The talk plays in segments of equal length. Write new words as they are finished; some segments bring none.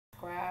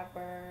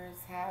subscribers.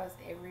 How's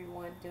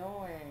everyone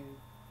doing?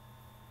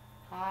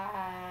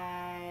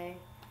 Hi.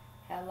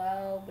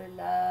 Hello,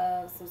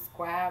 beloved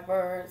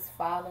subscribers,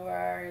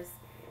 followers.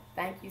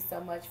 Thank you so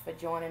much for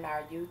joining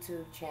our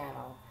YouTube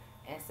channel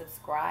and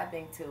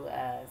subscribing to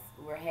us.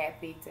 We're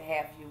happy to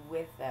have you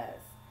with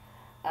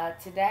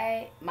us.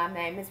 Today, my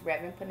name is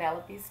Reverend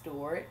Penelope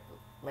Stewart.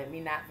 Let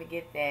me not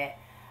forget that.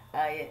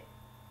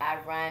 I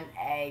run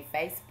a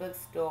Facebook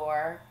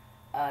store,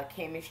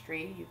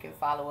 Chemistry. You can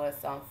follow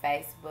us on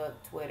Facebook,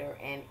 Twitter,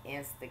 and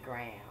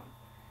Instagram.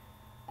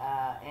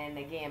 And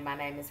again, my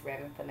name is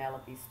Reverend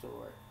Penelope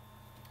Stewart.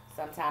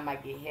 Sometimes I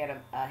get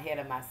ahead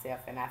of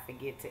myself and I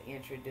forget to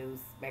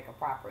make a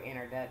proper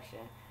introduction.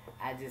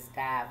 I just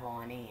dive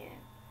on in.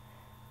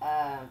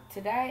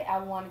 Today I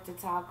wanted to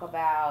talk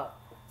about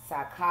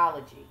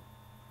psychology.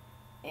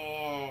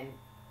 And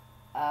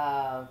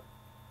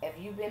if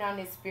you've been on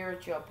this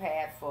spiritual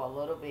path for a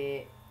little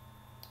bit,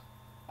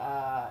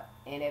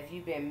 and if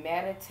you've been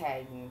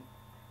meditating,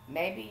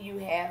 maybe you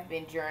have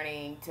been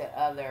journeying to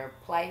other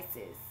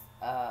places,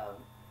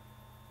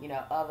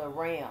 other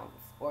realms,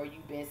 or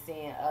you've been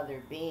seeing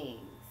other beings.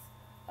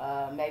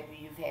 Maybe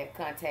you've had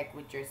contact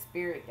with your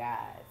spirit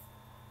guides.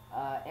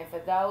 And for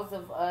those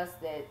of us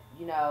that,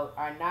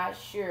 are not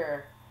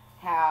sure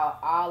how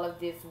all of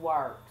this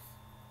works,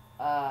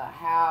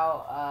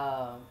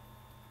 how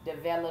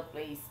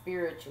developing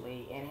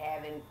spiritually and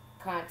having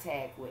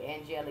contact with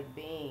angelic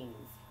beings,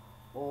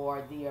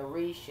 or the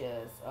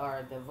Orishas,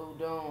 or the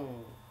Voodoo,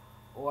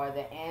 or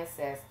the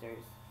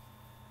ancestors.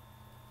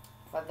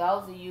 For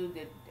those of you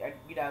that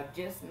are,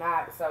 just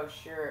not so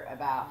sure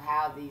about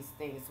how these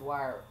things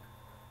work,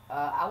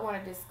 I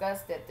want to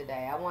discuss that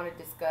today. I want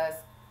to discuss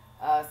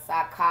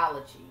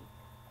psychology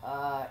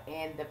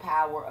and the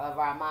power of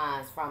our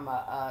minds from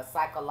a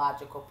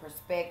psychological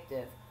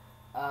perspective,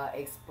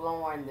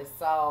 exploring the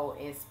soul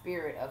and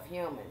spirit of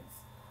humans.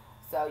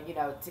 So,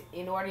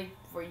 in order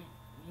for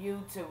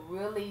you to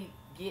really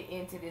get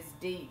into this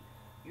deep,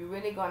 you're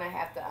really going to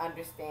have to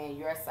understand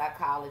your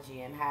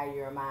psychology and how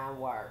your mind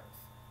works.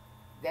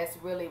 That's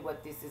really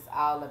what this is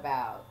all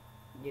about.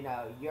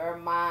 Your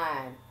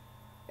mind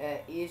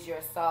is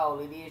your soul,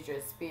 it is your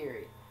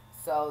spirit.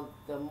 So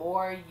the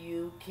more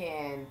you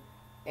can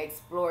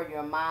explore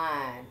your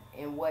mind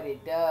and what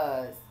it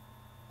does,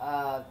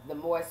 the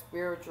more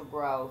spiritual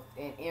growth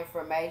and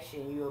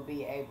information you'll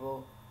be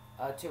able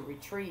to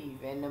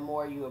retrieve, and the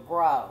more you'll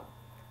grow.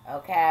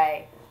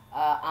 Okay?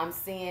 I'm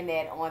seeing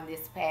that on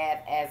this path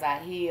as I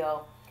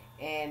heal,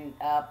 and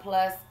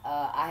plus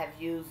I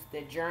have used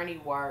the journey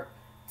work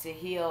to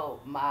heal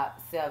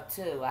myself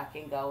too. I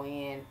can go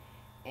in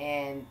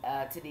and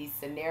to these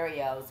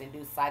scenarios and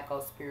do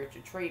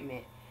psycho-spiritual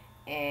treatment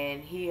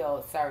and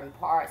heal certain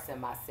parts of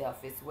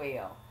myself as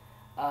well.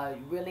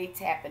 Really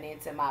tapping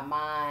into my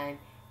mind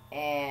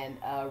and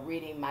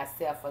reading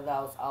myself for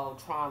those old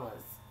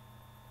traumas,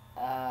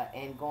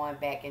 and going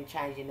back and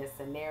changing the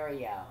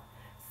scenario.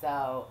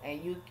 So,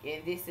 and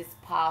this is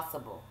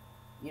possible.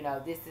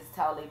 This is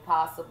totally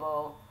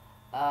possible.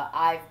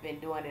 I've been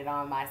doing it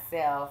on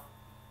myself.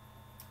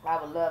 I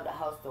would love to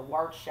host a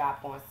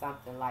workshop on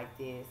something like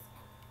this,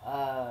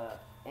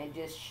 and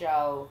just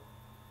show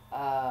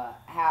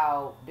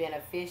how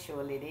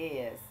beneficial it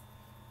is.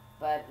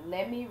 But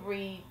let me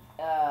read,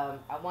 I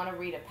want to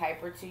read a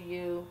paper to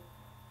you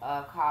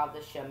called The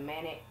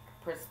Shamanic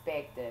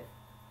Perspective,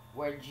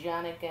 where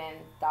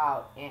Jungian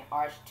thought and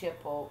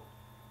Archetypal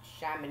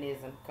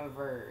Shamanism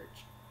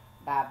Converge,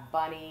 by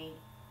Bunny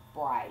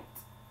Bright.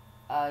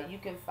 You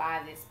can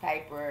find this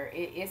paper.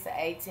 It's an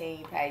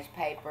 18-page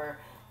paper,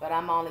 but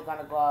I'm only going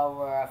to go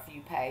over a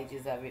few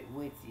pages of it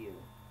with you.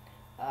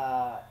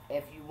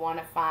 If you want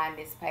to find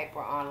this paper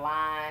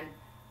online,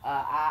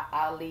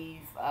 I'll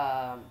leave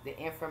the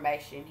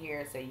information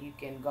here so you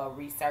can go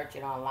research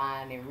it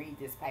online and read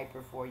this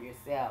paper for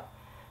yourself.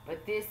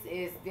 But this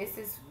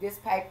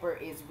paper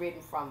is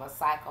written from a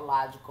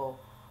psychological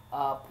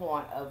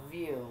point of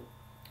view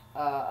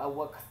of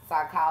what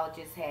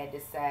psychologists had to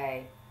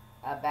say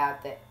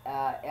about the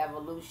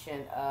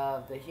evolution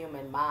of the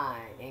human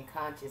mind and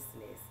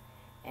consciousness,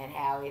 and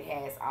how it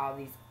has all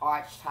these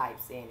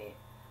archetypes in it.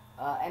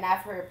 And I've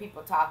heard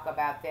people talk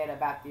about that,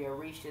 about the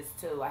Orishas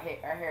too. I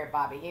heard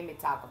Bobby Hemmett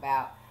talk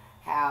about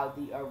how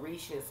the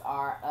Orishas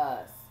are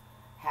us,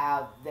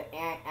 how the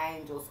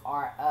angels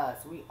are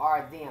us. We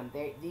are them.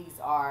 These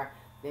are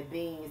the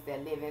beings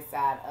that live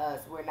inside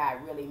us. We're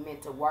not really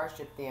meant to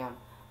worship them,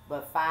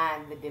 but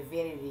find the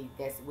divinity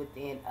that's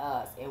within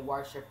us and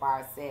worship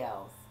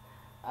ourselves.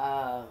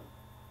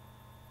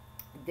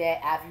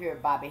 That I've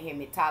heard Bobby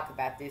Hemmett talk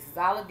about this, because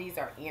all of these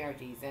are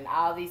energies, and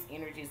all these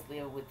energies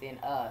live within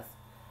us.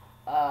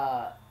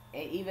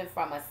 And even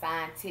from a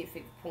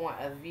scientific point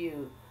of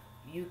view,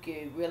 you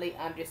can really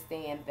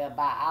understand the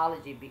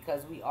biology,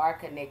 because we are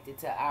connected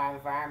to our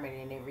environment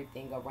and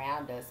everything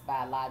around us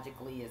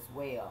biologically as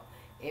well.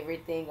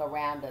 Everything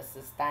around us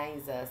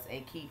sustains us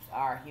and keeps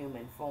our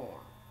human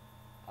form.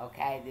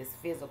 Okay, this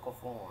physical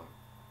form.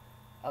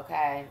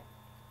 Okay.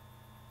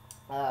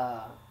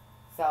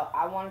 So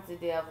I wanted to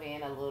delve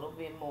in a little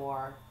bit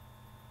more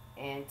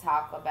and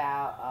talk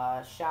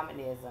about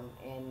shamanism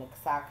and the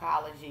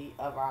psychology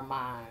of our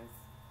minds,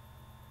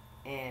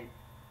 and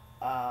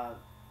uh,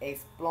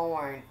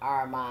 exploring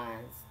our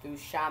minds through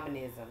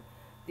shamanism.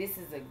 This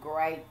is a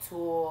great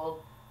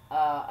tool.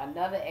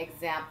 Another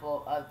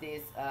example of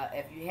this,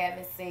 if you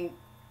haven't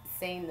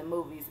seen the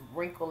movies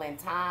Wrinkle in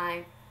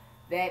Time,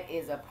 that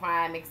is a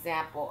prime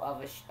example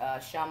of a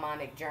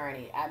shamanic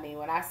journey. I mean,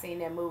 when I seen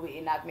that movie,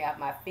 it knocked me off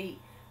my feet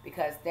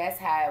because that's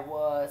how it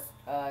was,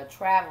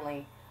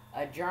 traveling,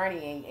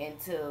 journeying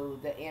into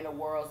the inner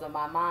worlds of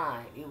my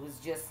mind. It was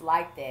just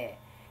like that.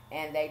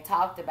 And they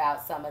talked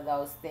about some of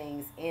those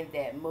things in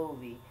that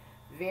movie.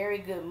 Very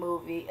good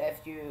movie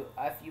if you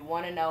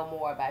want to know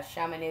more about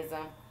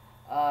shamanism,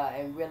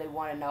 and really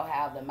want to know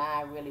how the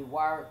mind really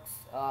works.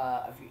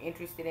 If you're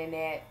interested in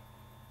that,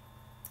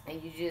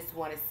 and you just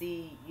want to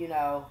see,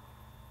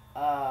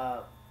 uh,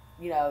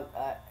 you know,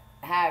 uh,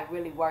 how it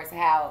really works,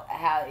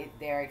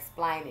 they're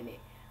explaining it.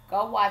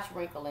 Go watch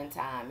Wrinkle in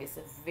Time. It's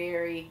a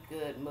very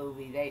good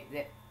movie.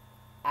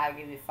 I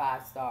give it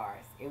 5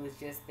 stars. It was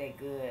just that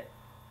good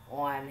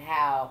on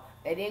how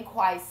they didn't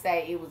quite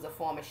say it was a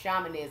form of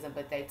shamanism,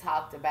 but they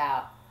talked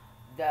about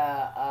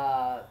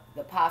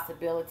the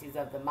possibilities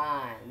of the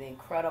mind, the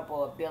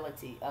incredible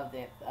ability of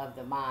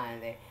the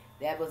mind.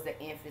 That was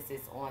the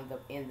emphasis on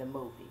in the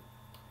movie.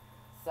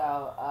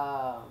 So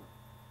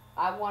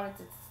I wanted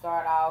to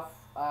start off,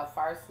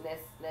 first.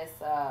 Let's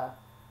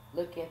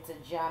look into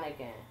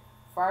Jungian.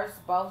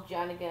 First, both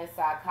Jungian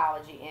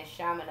psychology and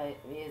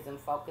shamanism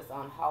focus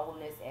on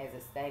wholeness as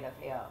a state of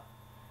health.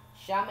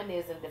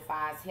 Shamanism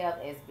defines health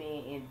as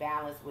being in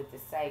balance with the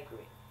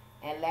sacred,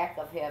 and lack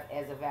of health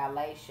as a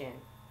violation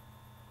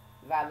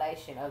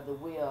of the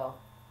will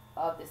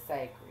of the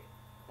sacred.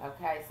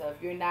 Okay, so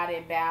if you're not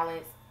in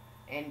balance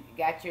and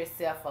got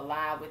yourself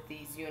aligned with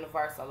these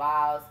universal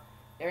laws,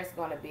 there's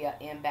going to be an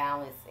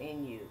imbalance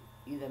in you,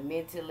 either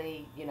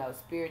mentally,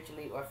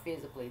 spiritually, or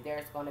physically.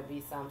 There's going to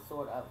be some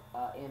sort of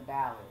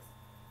imbalance.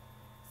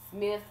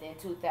 Smith in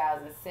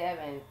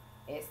 2007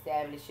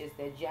 establishes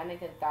that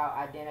Jungian thought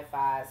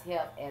identifies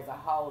health as a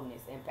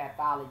wholeness and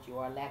pathology,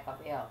 or a lack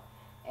of health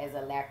as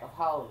a lack of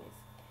wholeness.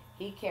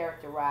 He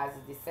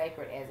characterizes the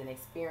sacred as an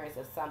experience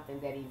of something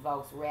that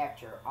evokes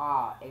rapture,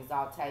 awe,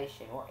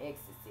 exaltation, or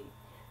ecstasy,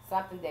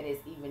 something that is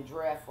even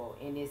dreadful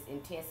in its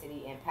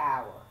intensity and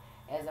power.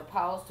 As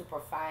opposed to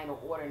profane or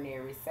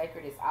ordinary,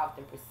 sacred is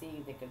often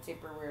perceived in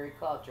contemporary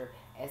culture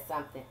as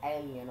something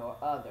alien or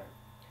other.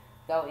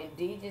 Though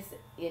indigenous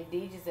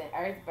and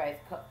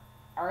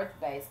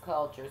earth-based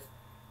cultures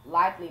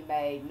likely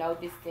made no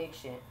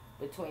distinction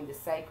between the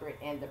sacred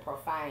and the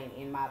profane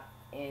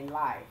in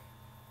life.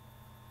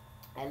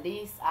 At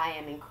least I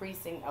am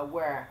increasingly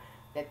aware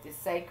that the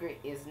sacred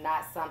is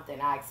not something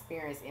I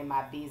experience in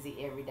my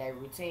busy everyday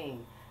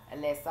routine,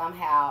 unless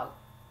somehow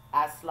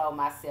I slow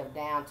myself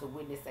down to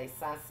witness a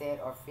sunset,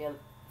 or feel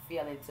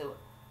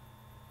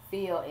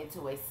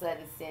into a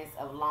sudden sense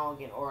of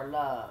longing or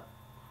love.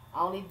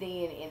 Only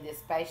then, in the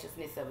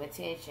spaciousness of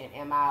attention,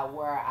 am I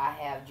aware I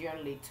have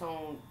generally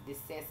tuned the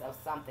sense of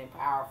something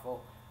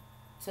powerful,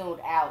 tuned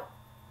out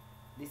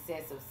the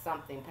sense of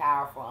something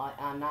powerful,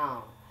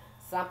 unknown.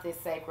 Something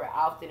sacred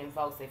often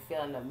invokes a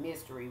feeling of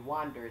mystery,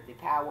 wonder, the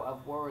power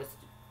of words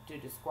to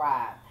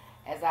describe.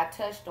 As I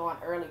touched on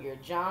earlier,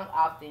 Jung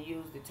often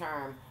used the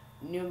term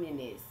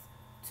numinous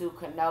to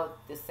connote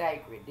the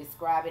sacred,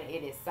 describing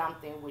it as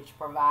something which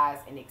provides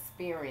an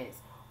experience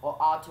or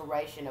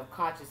alteration of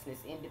consciousness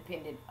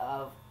independent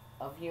of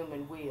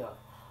human will,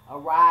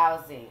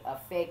 arousing,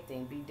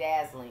 affecting,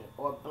 bedazzling,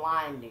 or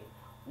blinding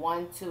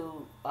one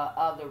to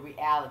other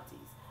realities.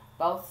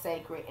 Both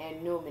sacred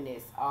and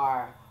numinous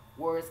are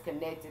words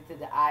connected to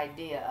the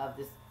idea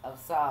of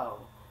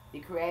soul, the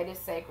creative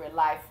sacred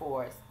life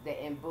force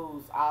that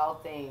imbues all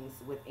things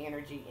with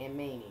energy and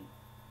meaning.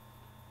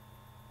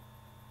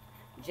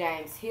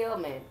 James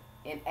Hillman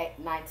in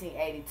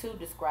 1982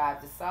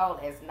 described the soul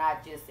as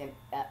not just an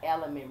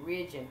element,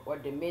 region, or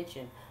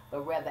dimension,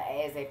 but rather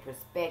as a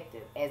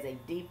perspective, as a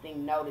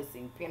deepening,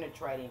 noticing,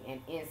 penetrating,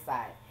 and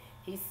insight.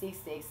 He seeks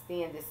to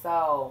extend the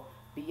soul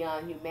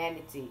beyond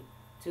humanity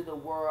to the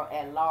world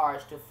at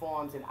large, to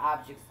forms and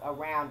objects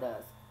around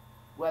us,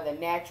 whether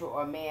natural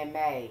or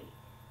man-made.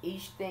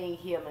 Each thing,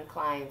 Hillman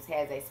claims,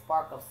 has a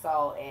spark of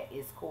soul at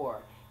its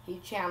core. He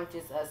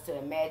challenges us to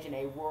imagine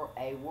a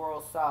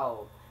world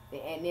soul, the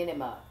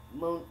anima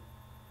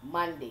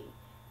mundi,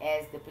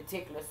 as the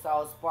particular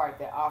soul spark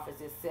that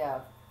offers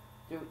itself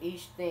through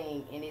each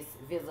thing in its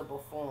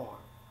visible form.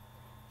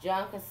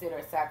 Jung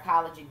considered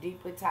psychology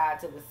deeply tied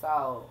to the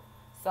soul,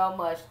 so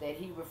much that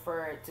he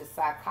referred to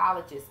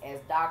psychologists as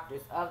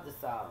doctors of the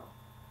soul.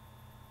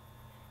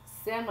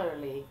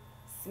 Similarly,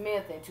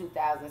 Smith in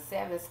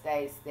 2007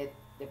 states that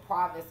the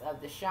province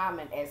of the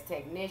shaman as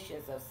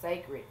technicians of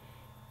sacred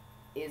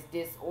is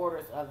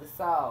disorders of the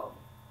soul.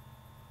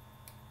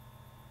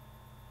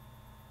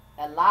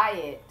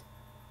 Eliot,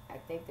 I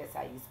think that's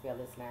how you spell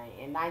his name,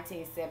 in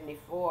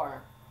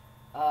 1974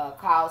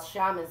 calls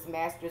shamans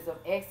masters of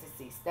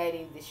ecstasy,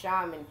 stating the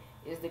shaman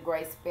is the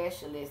great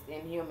specialist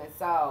in human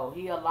soul.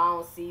 He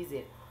alone sees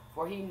it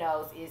for he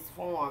knows its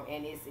form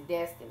and its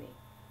destiny.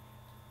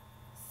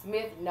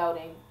 Smith,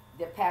 noting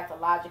the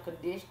pathological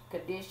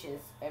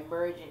conditions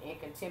emerging in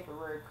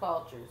contemporary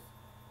cultures,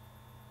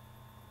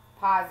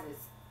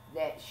 posits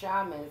that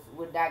shamans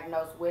would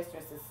diagnose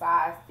Western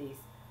societies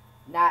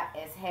not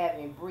as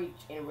having breach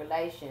in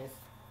relations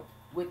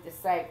with the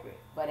sacred,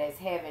 but as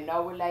having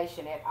no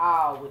relation at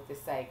all with the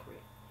sacred.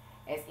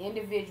 As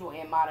individual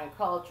in modern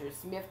culture,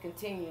 Smith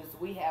continues,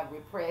 we have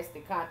repressed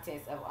the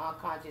contents of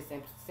unconscious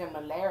and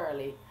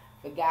similarly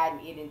forgotten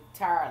it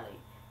entirely,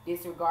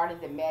 disregarding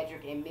the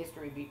magic and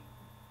mystery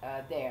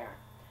there.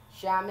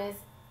 Shamans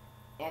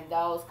and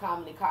those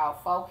commonly called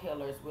folk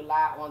healers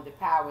rely on the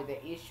power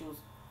that issues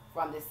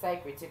from the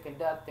sacred to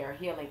conduct their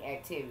healing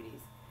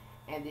activities,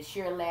 and the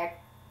sheer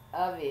lack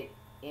of it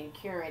in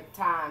current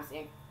times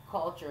and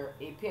culture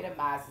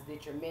epitomizes the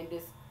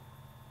tremendous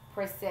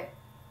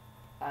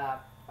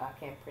I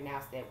can't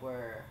pronounce that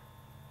word.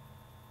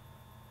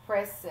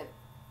 Precis,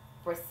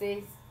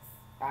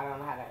 I don't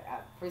know how to,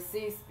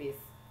 precipice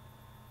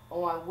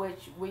on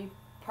which we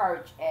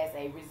perch as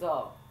a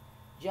result.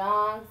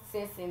 Jung,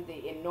 sensing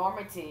the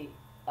enormity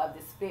of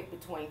the split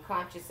between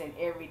conscious and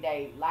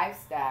everyday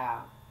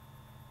lifestyle,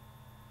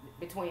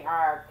 between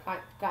our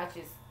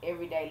conscious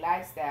everyday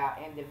lifestyle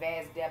and the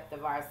vast depth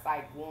of our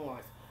psyche,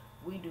 warns,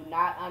 we do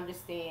not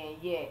understand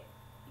yet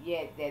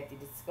that the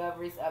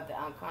discoveries of the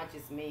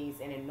unconscious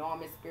means an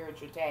enormous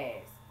spiritual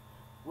task,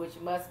 which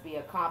must be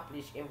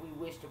accomplished if we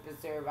wish to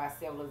preserve our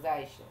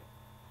civilization.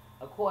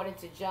 According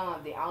to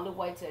John, the only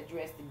way to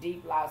address the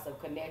deep loss of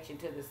connection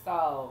to the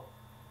soul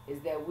is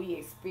that we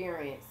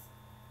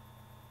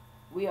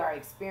are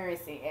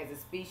experiencing as a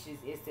species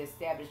is to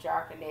establish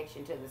our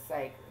connection to the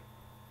sacred.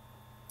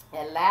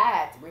 And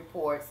Ladd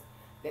reports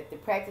that the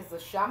practice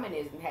of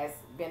shamanism has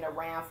been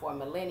around for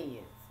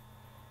millennia,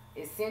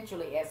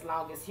 essentially as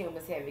long as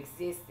humans have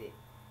existed,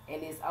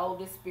 and is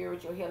oldest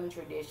spiritual healing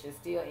tradition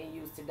still in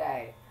use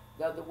today.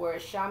 Though the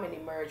word shaman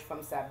emerged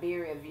from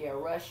Siberia via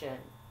Russian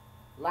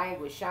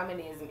language,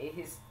 shamanism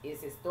is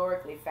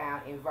historically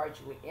found in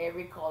virtually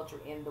every culture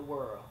in the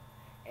world.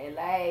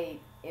 Ladd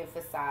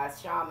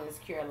emphasized shamans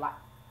cure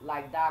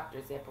like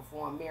doctors and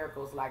perform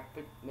miracles like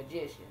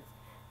magicians.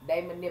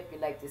 They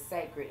manipulate the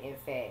sacred, in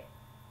fact,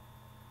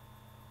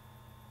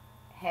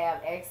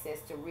 have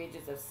access to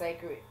regions of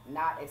sacred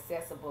not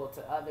accessible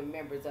to other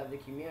members of the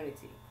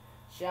community.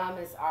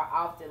 Shamans are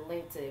often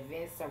linked to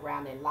events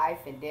surrounding life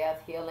and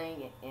death,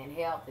 healing and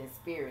health and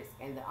spirits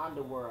and the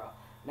underworld.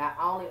 Not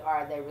only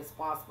are they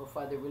responsible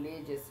for the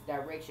religious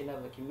direction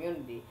of a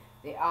community,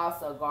 they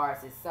also guard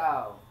its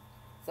soul.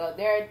 So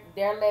they're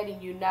letting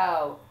you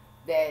know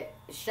that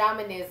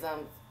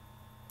shamanism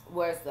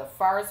was the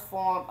first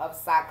form of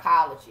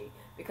psychology,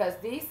 because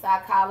these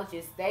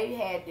psychologists, they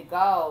had to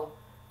go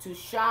to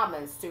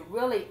shamans to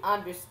really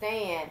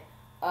understand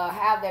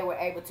how they were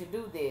able to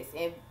do this.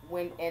 And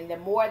the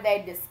more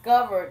they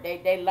discovered,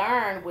 they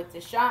learned with the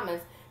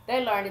shamans,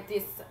 they learned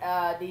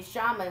that these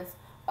shamans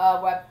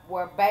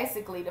were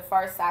basically the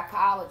first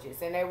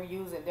psychologists, and they were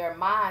using their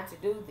mind to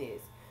do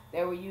this.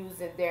 They were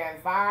using their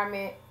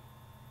environment,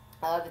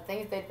 the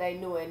things that they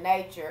knew in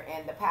nature,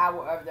 and the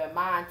power of their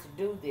mind to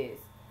do this.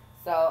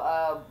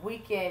 So we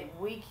can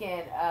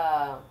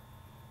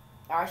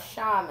our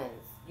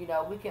shamans, you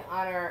know, we can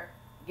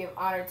give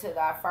honor to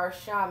our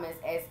first shamans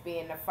as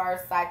being the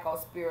first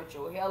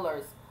psycho-spiritual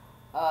healers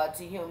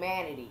to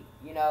humanity.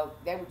 You know,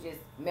 they were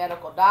just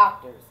medical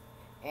doctors.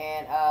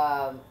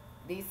 And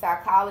these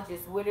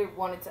psychologists really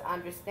wanted to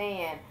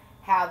understand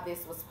how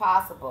this was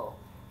possible.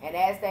 And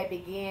as they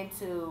began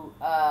to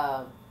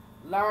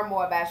learn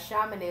more about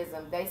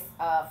shamanism, they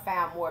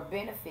found more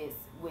benefits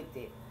with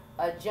it.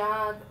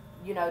 Jung,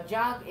 you know,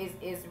 Jung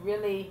is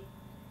really,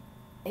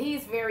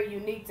 he's very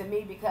unique to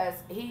me because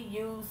he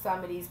used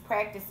some of these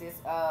practices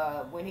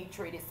when he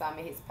treated some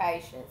of his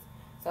patients.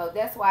 So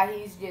that's why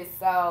he's just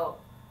so,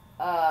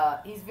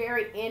 he's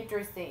very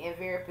interesting and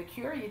very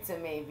peculiar to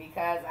me,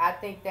 because I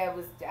think that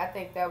was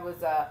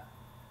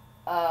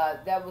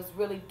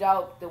really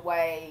dope the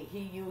way he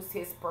used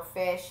his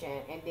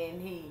profession, and then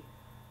he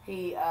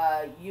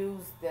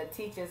used the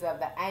teachings of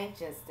the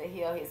ancients to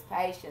heal his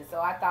patients.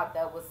 So I thought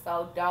that was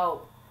so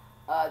dope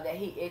that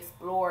he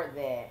explored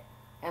that.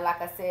 And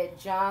like I said,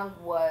 Jung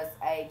was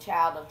a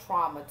child of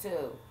trauma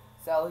too.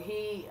 So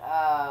he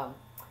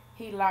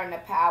learned the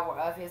power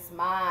of his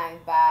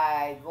mind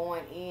by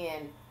going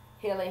in,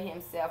 healing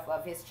himself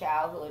of his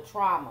childhood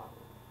trauma.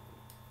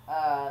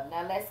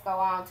 Now let's go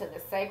on to the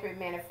sacred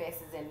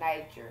manifests in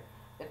nature.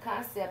 The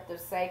concept of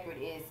sacred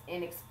is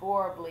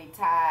inexorably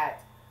tied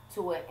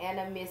to an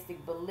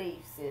animistic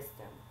belief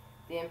system.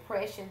 The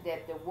impression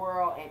that the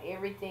world and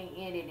everything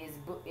in it is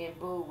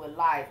imbued with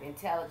life,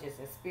 intelligence,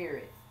 and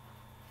spirit.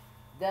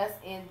 Thus,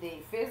 in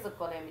the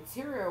physical and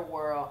material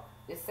world,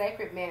 the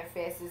sacred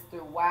manifests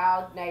through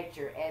wild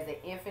nature as an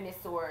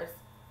infinite source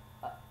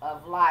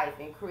of life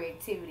and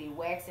creativity,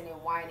 waxing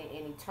and waning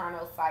in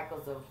eternal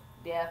cycles of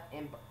death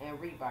and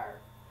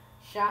rebirth.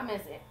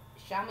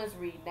 Shamans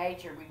read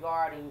nature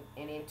regarding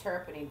and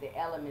interpreting the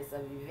elements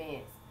of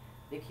events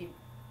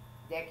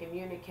that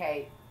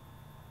communicate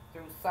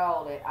through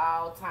soul at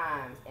all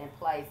times and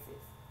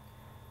places.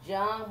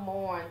 Jung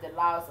mourned the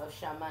loss of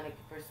shamanic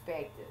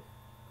perspective,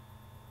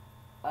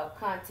 of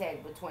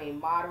contact between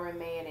modern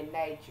man and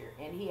nature,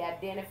 and he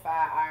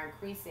identified our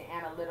increasing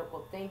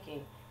analytical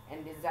thinking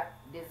and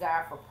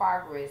desire for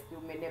progress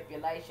through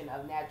manipulation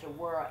of natural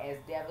world as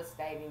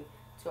devastating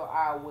to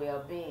our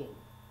well-being.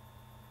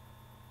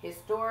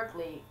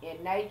 Historically,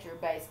 in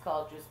nature-based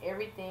cultures,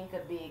 everything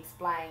could be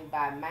explained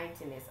by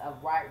maintenance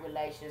of right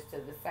relations to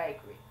the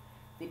sacred,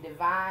 the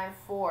divine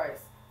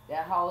force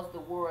that holds the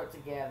world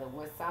together.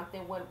 When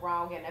something went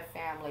wrong in a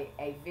family,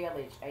 a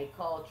village, a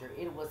culture,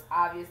 it was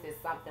obvious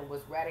that something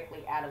was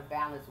radically out of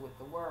balance with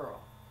the world.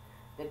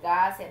 The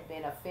gods had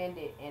been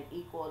offended, and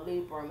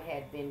equilibrium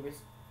had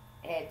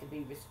to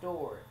be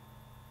restored.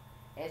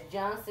 As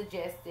Jung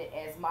suggested,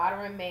 as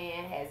modern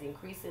man has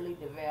increasingly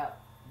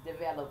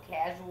developed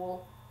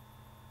casual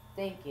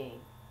thinking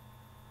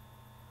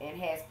and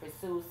has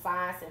pursued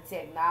science and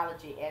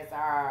technology as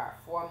our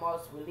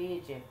foremost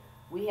religion,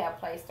 we have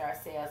placed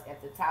ourselves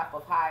at the top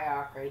of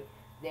hierarchy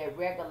that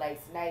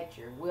regulates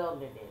nature,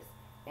 wilderness,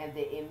 and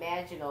the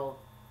imaginal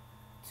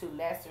to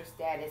lesser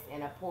status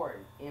and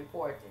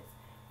importance.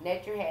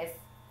 Nature has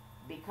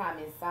become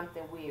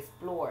something we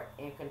explore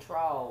and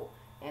control,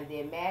 and the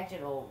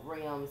imaginal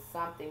realm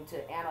something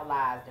to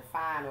analyze,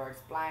 define, or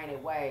explain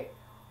away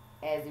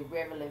as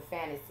irrelevant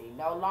fantasy.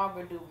 No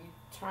longer do we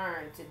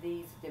turn to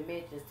these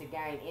dimensions to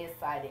gain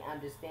insight and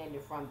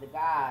understanding from the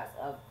gods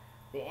of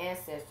the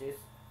ancestors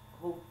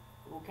who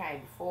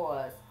came before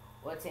us,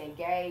 or to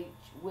engage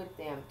with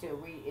them to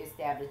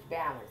reestablish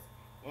balance.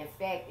 In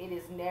fact,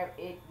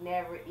 it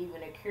never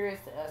even occurs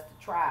to us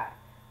to try.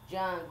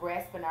 John,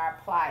 grasping our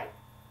plight,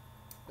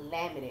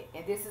 lamented,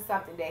 and this is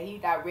something that he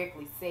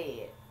directly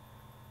said.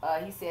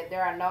 He said,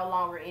 there are no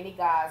longer any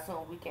gods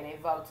whom we can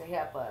invoke to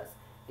help us.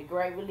 The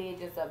great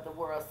religions of the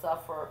world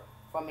suffer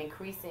from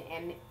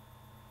increasing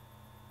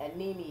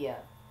anemia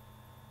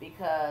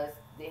because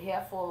the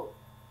helpful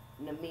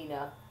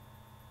Namina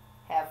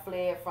have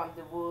fled from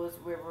the woods,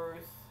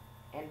 rivers,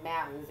 and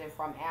mountains, and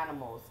from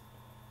animals,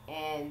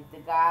 and the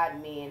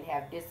god men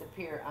have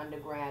disappeared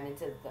underground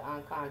into the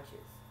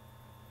unconscious.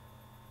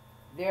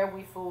 There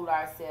we fool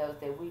ourselves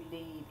that we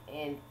lead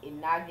an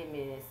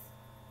ignominious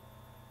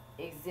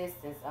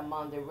existence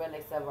among the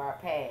relics of our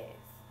past.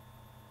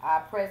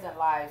 Our present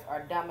lives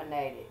are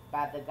dominated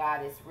by the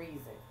goddess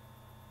reason.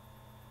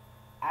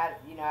 I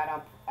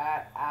don't,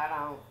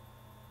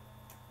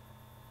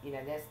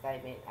 that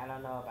statement, I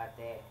don't know about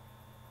that.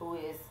 Who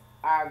is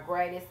our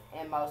greatest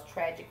and most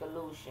tragic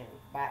illusion.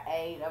 By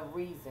aid of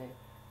reason,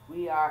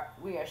 we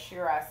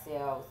assure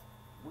ourselves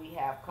we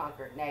have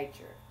conquered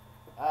nature.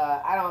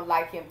 I don't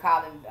like him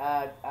calling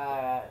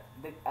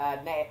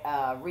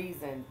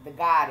reason the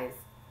goddess,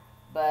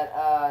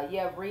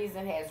 but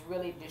reason has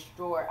really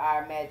destroyed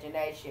our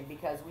imagination,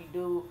 because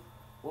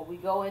when we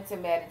go into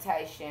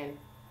meditation.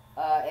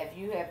 If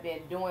you have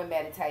been doing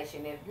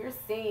meditation, if you're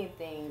seeing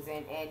things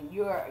and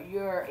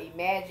you're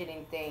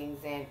imagining things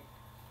and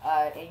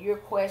you're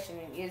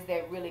questioning, is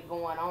that really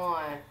going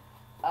on?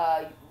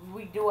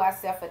 We do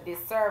ourselves a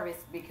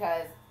disservice,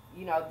 because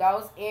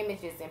those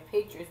images and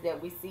pictures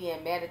that we see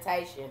in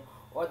meditation,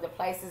 or the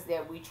places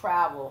that we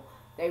travel,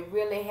 they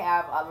really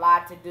have a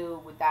lot to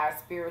do with our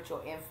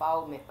spiritual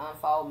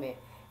unfoldment,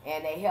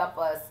 and they help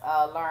us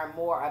learn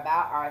more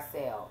about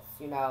ourselves.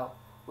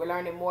 We're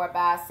learning more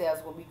about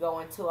ourselves when we go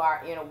into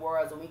our inner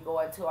worlds, when we go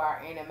into our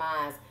inner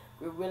minds.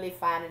 We're really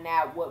finding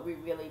out what we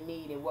really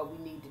need and what we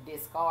need to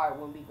discard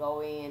when we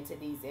go into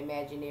these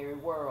imaginary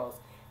worlds.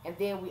 And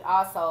then we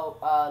also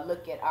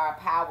look at our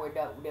power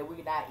that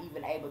we're not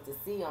even able to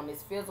see on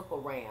this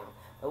physical realm.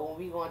 But when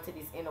we go into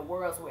these inner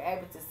worlds, we're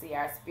able to see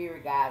our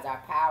spirit guides,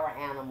 our power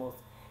animals,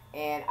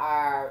 and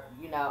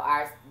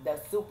the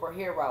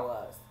superhero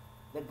us,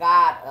 the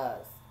God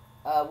us.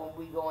 When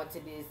we go into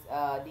these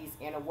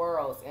inner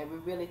worlds, and we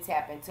really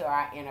tap into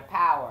our inner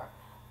power.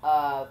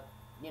 I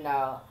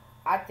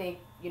think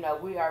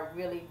we are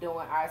really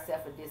doing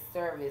ourselves a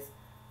disservice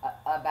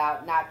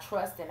about not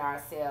trusting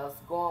ourselves,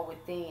 going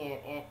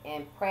within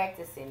and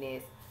practicing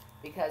this,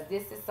 because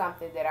this is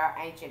something that our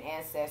ancient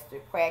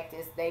ancestors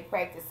practiced. They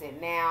practice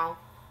it now,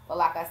 but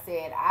like I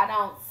said, I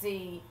don't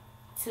hear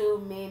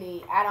too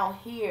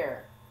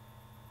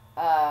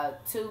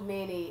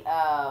many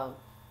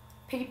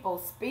people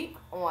speak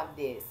on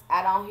this.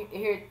 I don't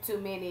hear too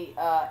many,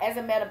 as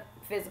a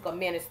metaphysical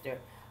minister,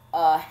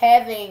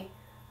 having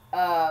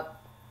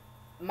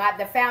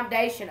the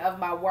foundation of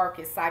my work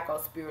is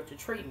psycho-spiritual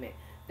treatment,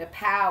 the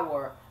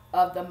power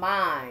of the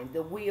mind,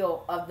 the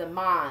will of the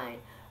mind,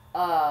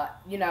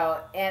 and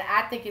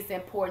I think it's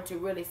important to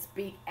really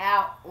speak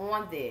out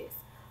on this,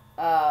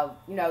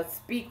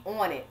 speak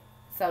on it,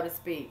 so to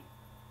speak,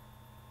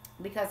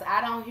 because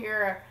I don't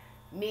hear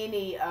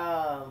many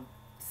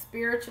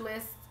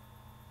spiritualists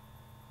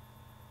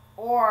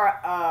or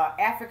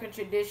African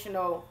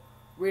traditional,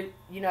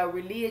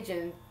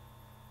 religion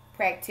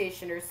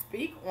practitioners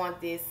speak on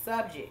this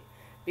subject,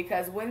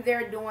 because when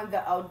they're doing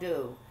the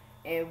Odu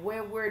and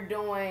when we're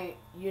doing,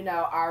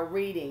 our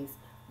readings,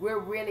 we're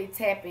really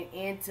tapping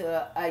into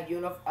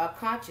a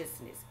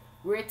consciousness.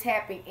 We're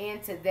tapping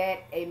into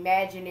that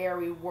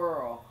imaginary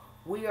world.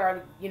 We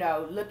are,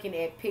 looking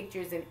at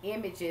pictures and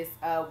images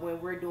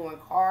when we're doing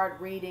card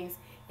readings,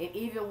 and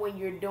even when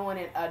you're doing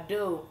an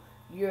ado,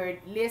 you're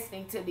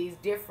listening to these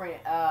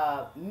different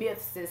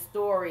myths and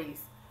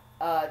stories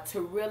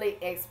to really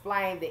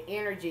explain the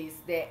energies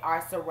that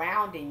are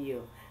surrounding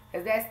you,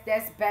 because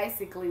that's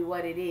basically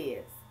what it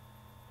is.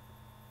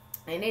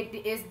 And it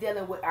is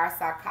dealing with our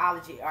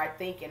psychology, our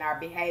thinking, our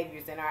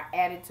behaviors, and our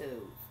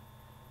attitudes.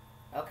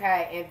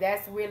 Okay, and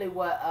that's really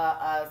what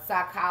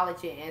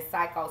psychology and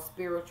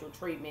psycho-spiritual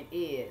treatment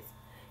is.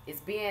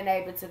 It's being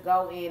able to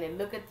go in and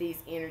look at these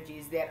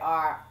energies that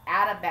are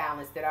out of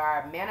balance, that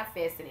are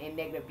manifesting in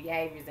negative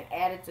behaviors and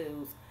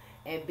attitudes,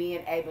 and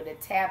being able to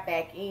tap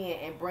back in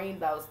and bring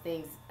those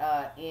things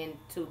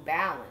into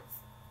balance.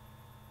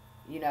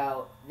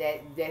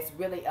 That's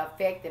really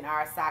affecting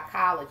our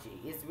psychology.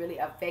 It's really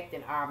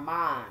affecting our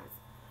minds.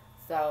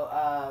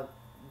 So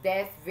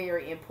that's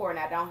very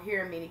important. I don't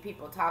hear many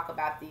people talk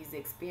about these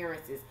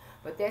experiences,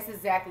 but that's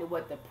exactly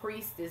what the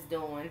priest is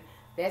doing.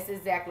 That's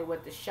exactly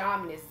what the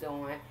shaman is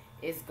doing.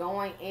 Is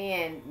going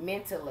in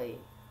mentally.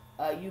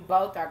 You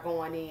both are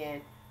going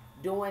in,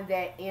 doing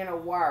that inner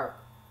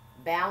work,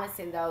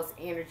 balancing those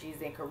energies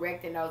and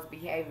correcting those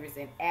behaviors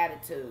and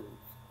attitudes.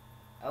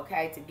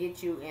 Okay, to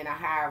get you in a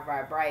higher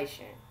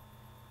vibration.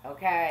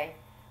 Okay,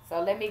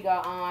 so let me go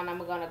on. I'm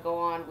gonna go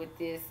on with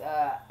this,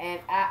 and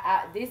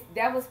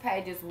that was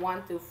pages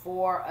 1 through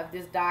 4 of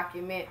this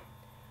document.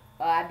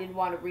 I didn't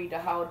want to read the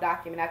whole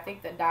document. I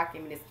think the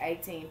document is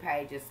 18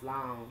 pages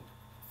long,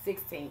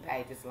 16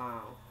 pages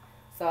long.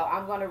 So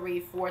I'm gonna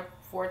read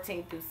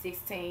 14 through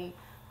 16.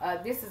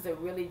 This is a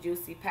really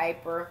juicy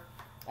paper,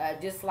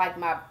 just like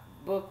my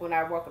book when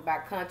I work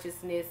about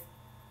consciousness.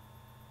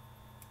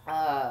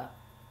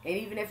 And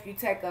even if you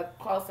take a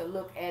closer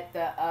look at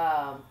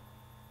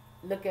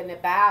look in the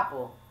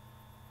Bible,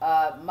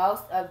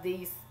 most of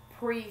these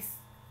priests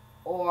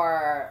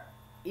or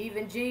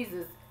even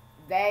Jesus,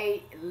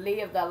 they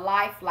lived a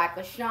life like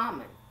a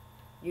shaman.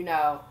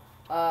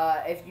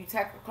 If you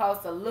take a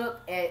closer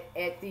look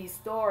at these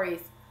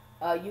stories,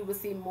 you will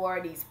see more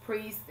of these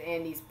priests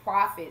and these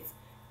prophets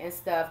and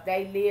stuff.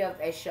 They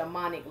lived a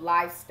shamanic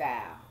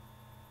lifestyle.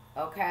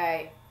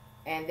 Okay,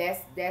 and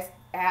that's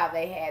how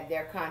they had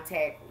their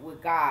contact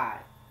with God.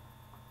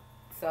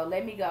 So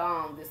let me go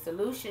on. The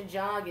solution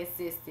Jung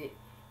insisted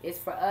is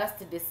for us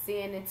to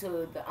descend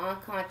into the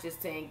unconscious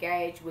to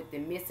engage with the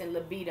missing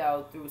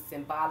libido through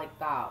symbolic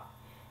thought.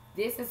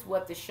 This is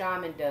what the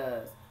shaman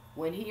does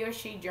when he or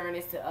she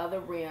journeys to other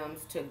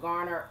realms to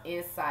garner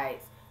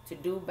insights, to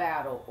do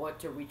battle, or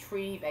to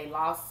retrieve a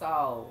lost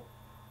soul.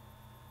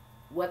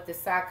 What the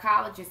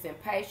psychologist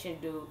and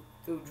patient do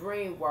through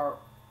dream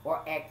work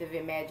or active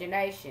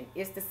imagination.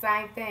 It's the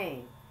same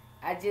thing.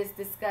 I just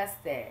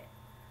discussed that.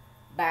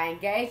 By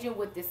engaging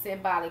with the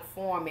symbolic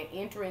form and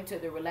entering into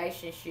the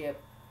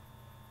relationship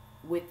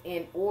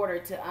in order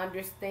to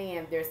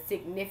understand their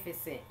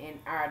significance in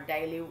our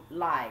daily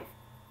life,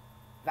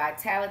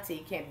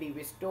 vitality can be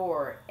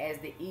restored as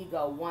the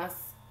ego once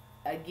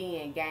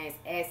again gains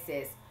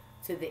access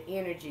to the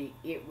energy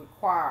it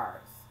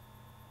requires.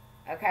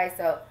 Okay,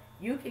 so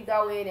you can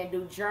go in and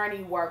do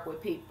journey work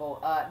with people.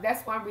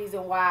 That's one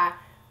reason why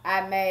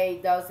I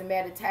made those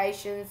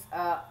meditations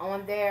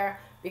on there,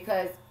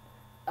 because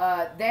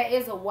there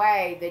is a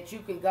way that you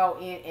can go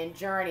in and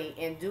journey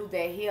and do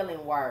that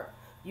healing work.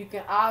 You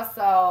can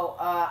also,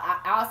 I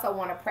also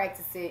want to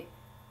practice it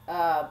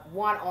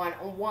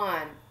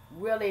one-on-one,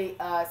 really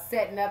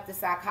setting up the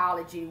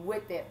psychology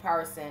with that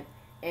person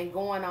and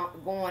going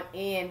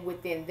in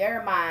within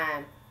their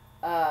mind,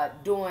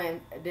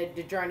 doing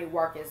the journey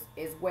work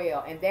as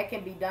well. And that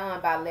can be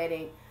done by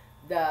letting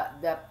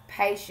the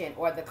patient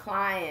or the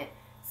client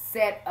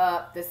set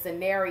up the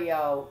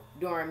scenario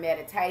during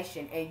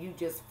meditation, and you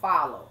just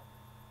follow.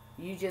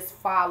 You just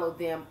follow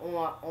them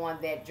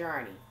on that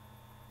journey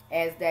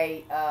as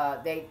they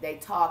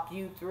talk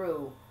you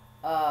through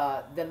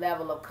the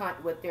level of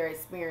what they're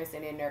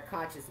experiencing in their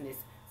consciousness.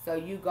 So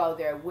you go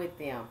there with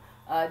them.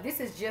 This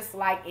is just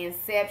like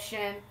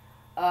Inception,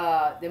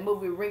 the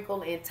movie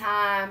Wrinkle in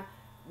Time.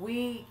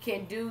 We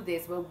can do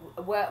this,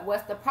 but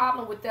what's the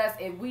problem with us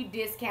is we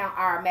discount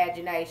our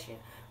imagination.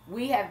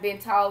 We have been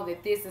told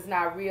that this is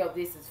not real,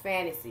 this is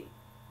fantasy.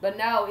 But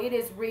no, it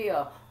is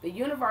real. The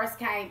universe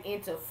came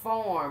into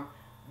form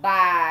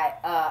by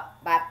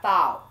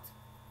thought.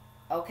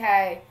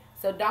 Okay?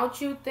 So don't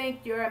you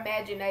think your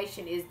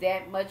imagination is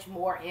that much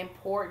more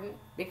important?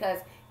 Because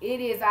it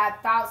is our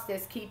thoughts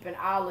that's keeping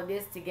all of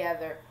this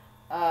together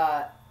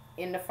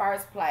in the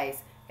first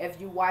place. If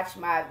you watch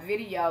my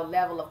video,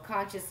 Level of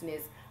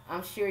Consciousness,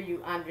 I'm sure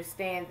you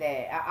understand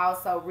that. I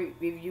also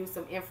review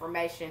some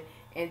information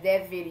in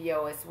that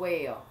video as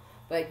well.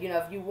 But,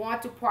 if you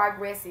want to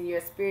progress in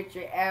your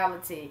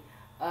spirituality,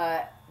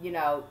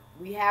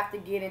 we have to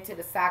get into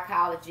the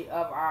psychology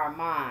of our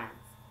minds.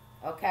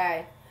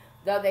 Okay?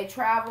 Though they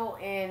travel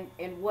in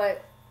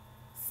what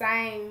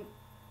some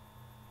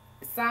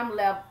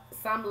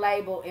some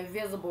label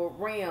invisible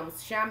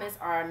realms, shamans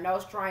are no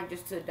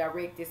strangers to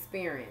direct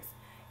experience.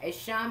 A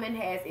shaman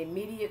has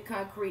immediate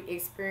concrete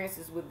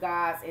experiences with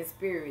gods and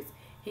spirits.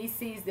 He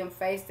sees them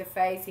face to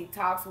face, he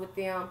talks with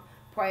them,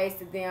 prays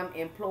to them,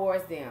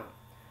 implores them.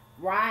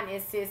 Ryan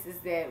insists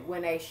that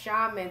when a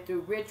shaman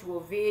through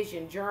ritual,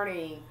 vision,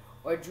 journeying,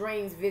 or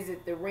dreams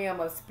visit the realm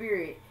of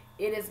spirit,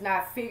 it is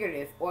not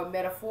figurative or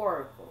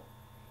metaphorical.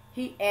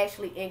 He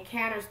actually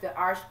encounters the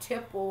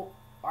archetypal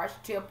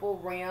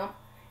realm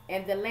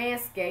and the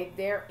landscape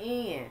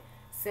therein.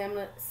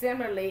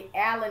 Similarly,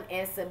 Allen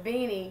and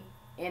Sabini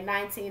in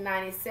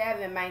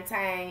 1997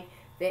 maintained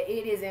that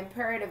it is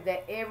imperative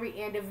that every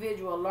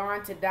individual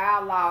learn to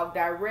dialogue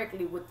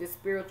directly with the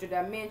spiritual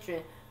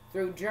dimension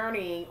through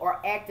journeying or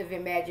active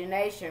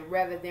imagination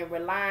rather than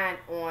relying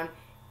on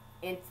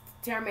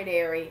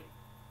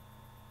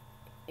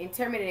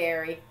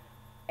intermediary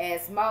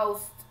as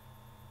most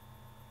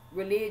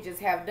religions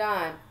have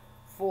done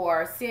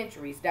for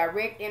centuries.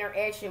 Direct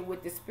interaction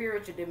with the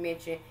spiritual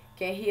dimension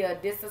can heal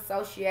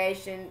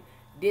disassociation,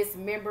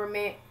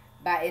 dismemberment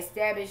by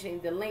establishing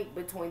the link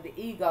between the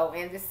ego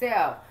and the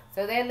self.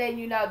 So they're letting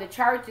you know the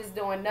church is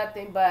doing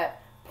nothing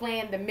but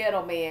playing the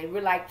middleman.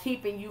 We're like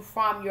keeping you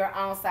from your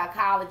own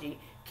psychology,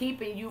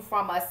 keeping you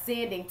from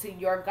ascending to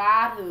your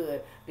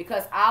godhood,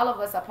 because all of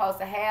us are supposed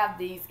to have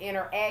these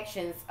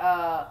interactions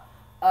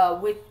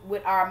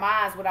with our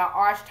minds, with our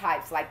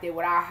archetypes like that,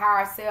 with our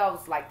higher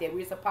selves like that.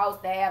 We're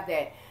supposed to have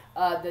that.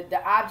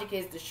 The object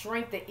is to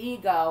shrink the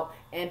ego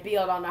and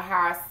build on the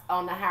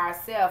higher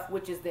self,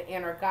 which is the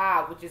inner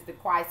God, which is the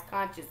Christ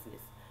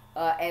consciousness,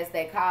 as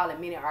they call it.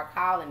 Many are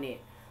calling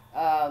it.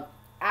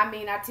 I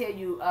mean, I tell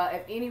you,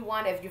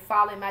 if you're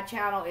following my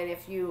channel and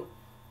if you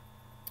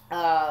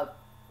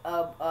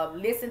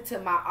listen to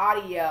my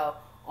audio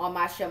on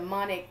my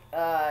shamanic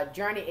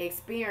journey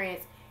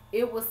experience,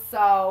 it was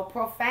so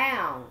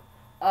profound,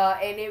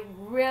 and it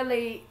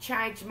really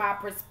changed my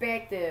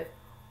perspective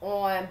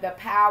on the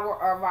power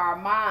of our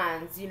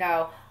minds. You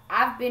know,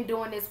 I've been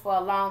doing this for a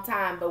long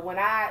time, but when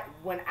I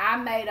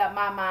made up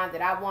my mind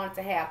that I wanted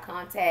to have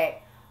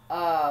contact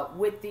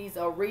with these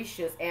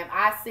orishas, and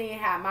I seen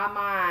how my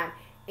mind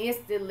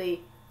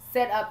instantly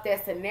set up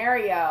that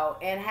scenario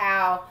and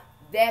how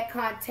that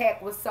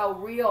contact was so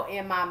real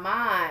in my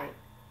mind,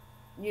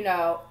 you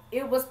know,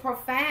 it was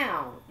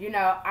profound. You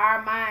know,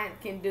 our minds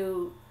can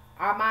do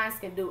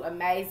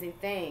amazing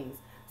things.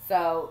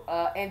 So,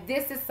 and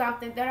this is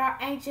something that our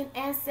ancient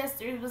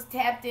ancestors was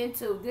tapped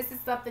into. This is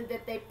something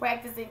that they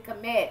practice and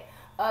commit.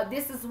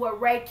 This is what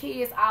Reiki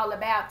is all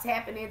about,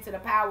 tapping into the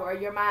power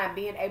of your mind,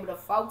 being able to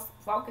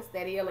focus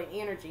that healing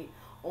energy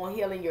on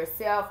healing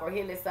yourself or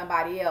healing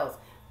somebody else.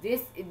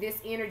 This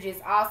energy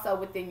is also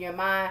within your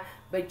mind,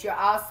 but you're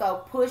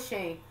also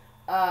pushing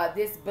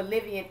this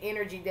Bolivian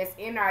energy that's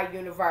in our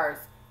universe.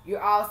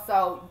 You're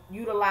also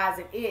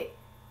utilizing it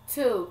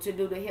too to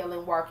do the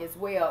healing work as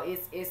well.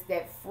 It's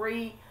that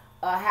free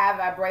high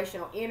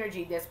vibrational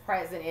energy that's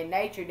present in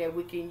nature that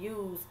we can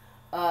use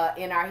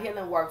in our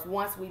healing works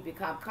once we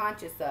become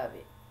conscious of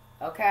it.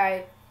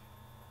 Okay,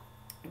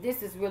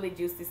 this is really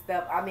juicy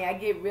stuff. I mean, I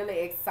get really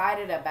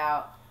excited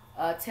about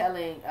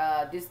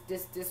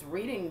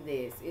reading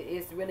this.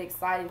 It's really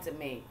exciting to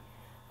me.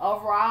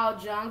 Overall,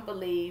 Jung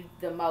believed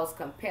the most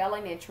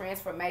compelling and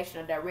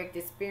transformational direct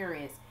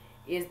experience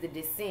is the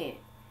descent.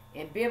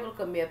 In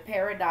biblical myth,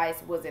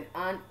 paradise was an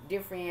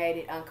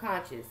undifferentiated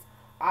unconscious.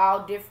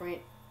 All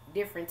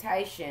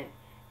differentiation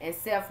and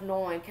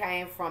self-knowing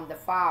came from the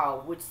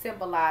fall, which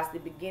symbolized the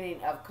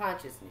beginning of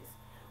consciousness.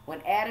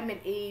 When Adam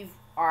and Eve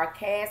are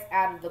cast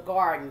out of the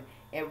garden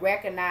and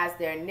recognize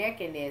their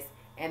nakedness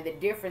and the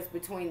difference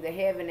between the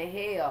heaven and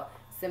hell,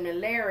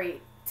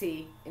 similarity,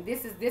 and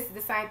this is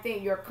the same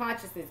thing, your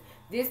consciousness.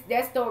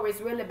 That story is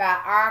really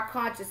about our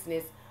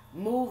consciousness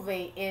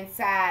moving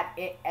inside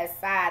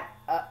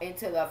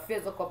into the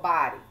physical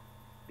body,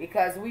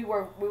 because we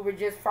were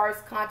just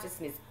first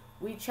consciousness.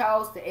 We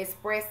chose to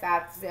express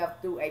ourselves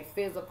through a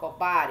physical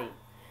body.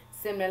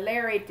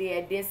 Similarity,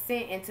 a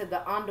descent into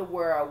the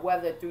underworld,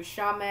 whether through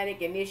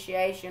shamanic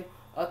initiation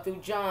or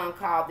through Jung,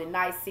 called the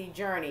Night Sea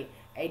Journey,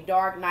 a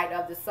dark night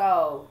of the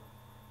soul,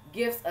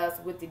 gifts us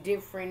with the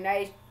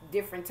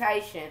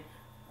differentiation,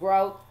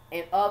 growth,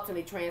 and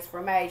ultimately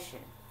transformation.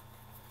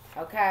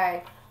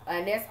 Okay,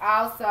 and that's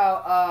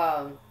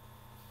also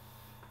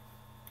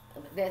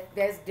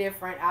that's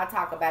different. I'll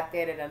talk about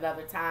that at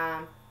another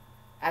time.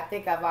 I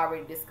think I've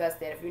already discussed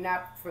that. If you're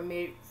not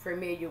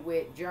familiar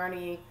with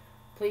journeying,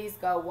 please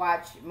go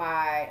watch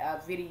my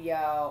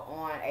video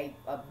on a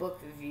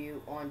book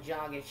review on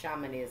Jungian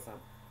shamanism.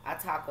 I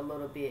talk a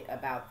little bit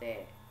about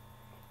that.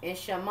 In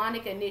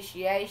shamanic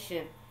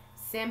initiation,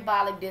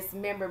 symbolic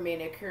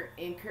dismemberment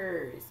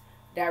occurs.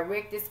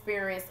 Direct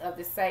experience of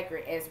the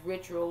sacred as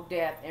ritual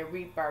death and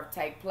rebirth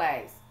take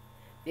place.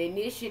 The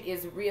initiate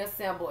is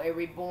reassembled and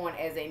reborn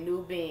as a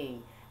new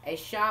being, a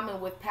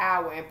shaman with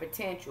power and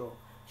potential.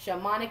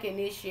 Shamanic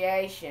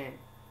initiation,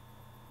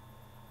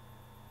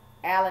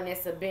 Allen and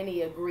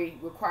Sabini agree,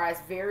 requires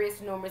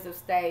various numbers of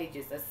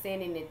stages,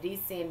 ascending and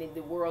descending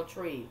the world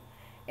tree.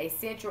 a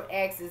central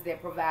axis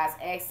that provides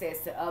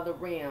access to other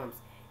realms,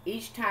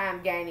 each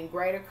time gaining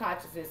greater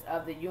consciousness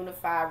of the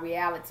unified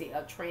reality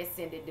of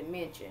transcendent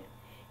dimension.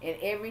 And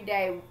every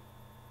day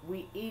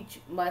we each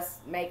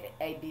must make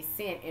a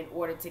descent in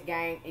order to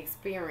gain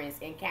experience,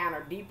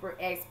 encounter deeper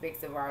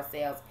aspects of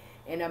ourselves,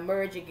 and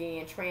emerge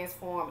again,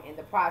 transform in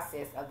the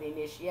process of the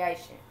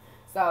initiation.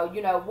 So,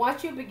 you know,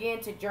 once you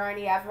begin to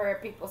journey, I've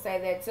heard people say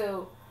that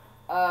too.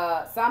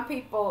 Some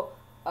people,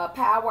 a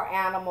power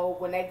animal,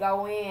 when they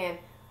go in,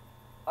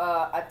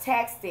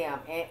 attacks them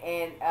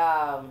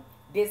and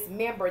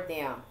dismember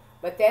them.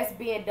 But that's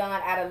being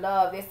done out of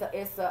love.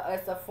 It's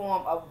a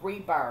form of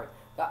rebirth.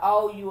 The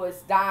old you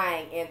is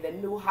dying and the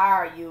new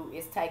higher you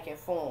is taking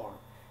form.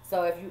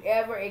 So if you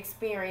ever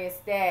experience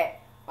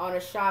that on a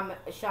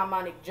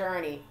shamanic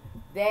journey,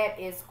 that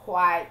is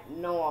quite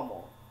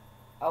normal.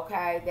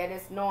 Okay, that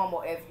is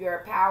normal. If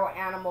your power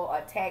animal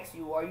attacks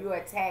you, or you're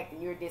attacked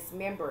and you're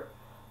dismembered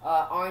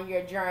on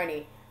your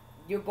journey,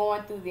 you're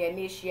going through the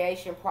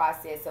initiation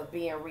process of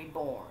being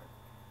reborn.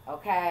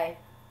 Okay,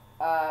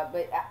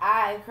 but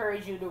I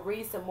encourage you to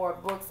read some more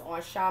books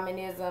on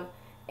shamanism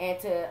and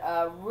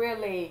to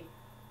really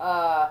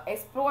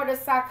explore the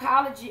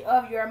psychology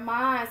of your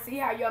mind. See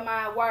how your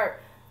mind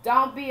works.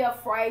 Don't be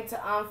afraid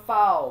to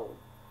unfold.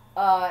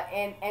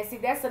 And see,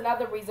 that's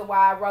another reason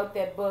why I wrote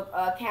that book,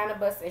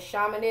 Cannabis and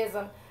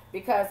Shamanism,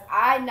 because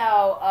I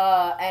know,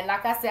 and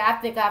like I said, I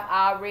think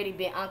I've already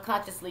been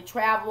unconsciously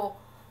traveled.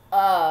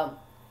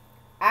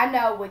 I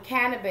know with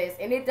cannabis,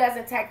 and it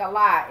doesn't take a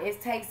lot. It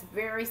takes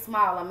very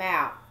small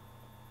amount.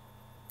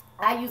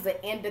 I use an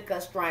indica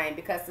strain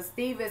because the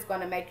sativa is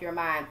going to make your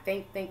mind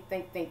think, think,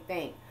 think, think,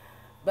 think.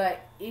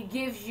 But it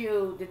gives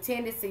you the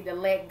tendency to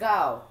let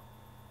go.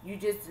 You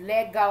just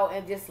let go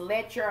and just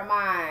let your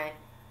mind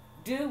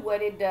do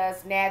what it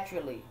does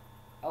naturally.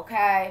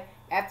 Okay?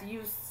 After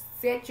you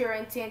set your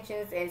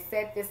intentions and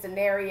set the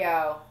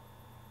scenario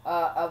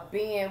of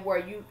being where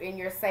you in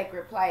your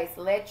sacred place,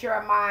 let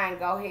your mind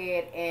go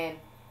ahead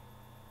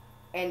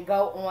and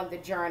go on the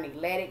journey.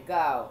 Let it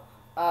go.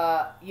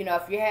 You know,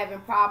 if you're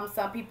having problems,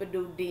 some people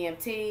do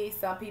DMT,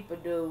 some people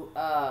do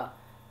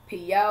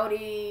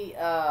peyote,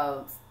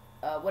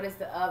 what is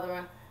the other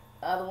one?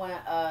 Other one,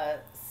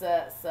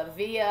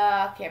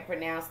 Sevilla, can't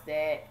pronounce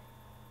that.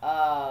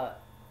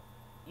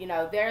 You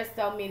know, there's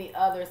so many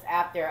others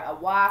out there.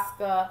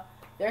 Ayahuasca.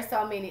 There's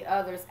so many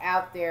others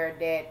out there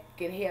that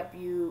can help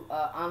you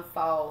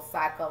unfold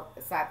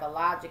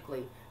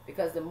psychologically.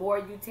 Because the more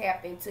you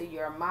tap into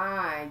your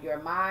mind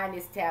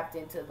is tapped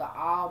into the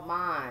all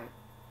mind.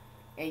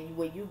 And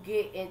when you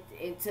get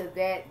into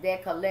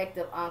that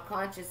collective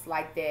unconscious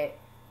like that,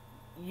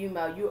 you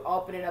know, you're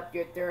opening up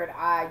your third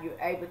eye. You're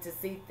able to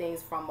see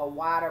things from a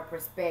wider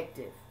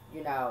perspective,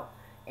 you know.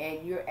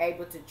 And you're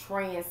able to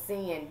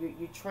transcend,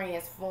 you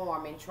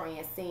transform and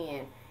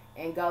transcend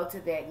and go to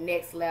that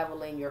next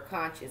level in your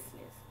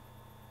consciousness.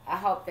 I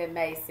hope that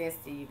made sense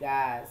to you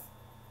guys.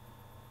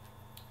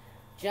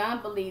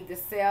 Jung believed the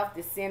self,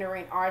 the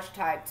centering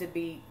archetype, to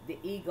be the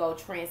ego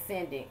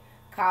transcendent,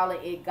 calling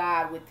it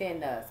God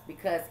within us,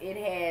 because it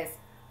has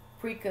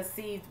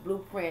preconceived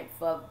blueprint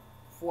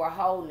for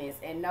wholeness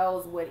and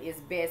knows what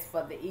is best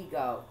for the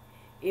ego.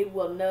 It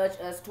will nudge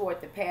us toward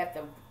the path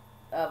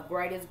of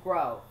greatest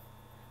growth.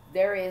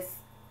 There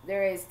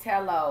is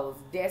telos,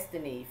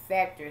 destiny,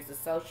 factors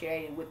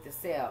associated with the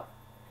self,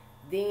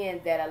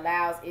 then that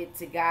allows it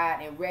to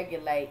guide and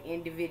regulate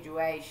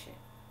individuation,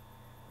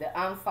 the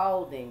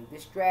unfolding, the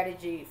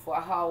strategy for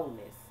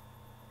wholeness.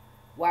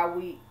 While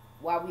we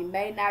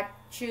may not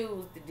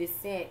choose the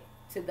descent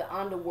to the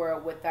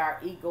underworld with our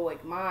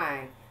egoic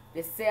mind,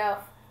 the self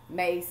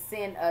may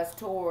send us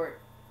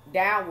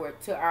downward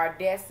to our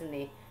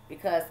destiny,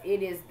 because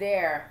it is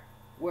there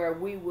where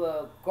we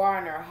will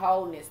garner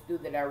wholeness through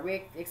the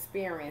direct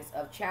experience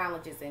of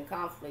challenges and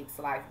conflicts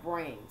life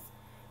brings.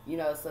 You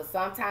know, so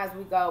sometimes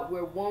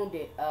we're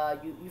wounded.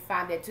 You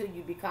find that too.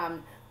 You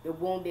become the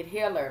wounded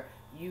healer.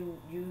 You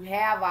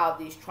have all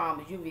these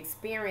traumas. You've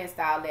experienced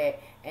all that,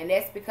 and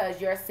that's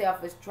because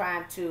yourself is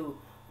trying to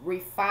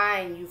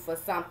refine you for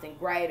something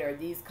greater.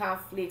 These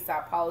conflicts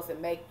are supposed to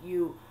make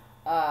you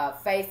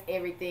face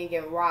everything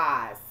and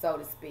rise, so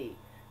to speak.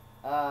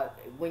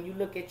 When you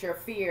look at your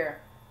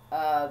fear,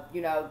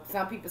 you know,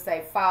 some people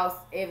say false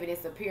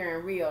evidence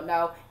appearing real.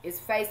 No, it's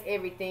face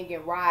everything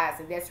and rise,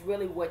 and that's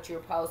really what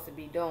you're supposed to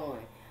be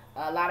doing.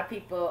 A lot of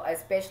people,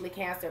 especially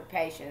cancer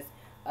patients,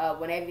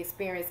 when they've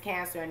experienced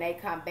cancer and they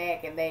come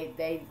back and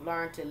they've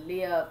learned to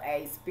live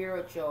a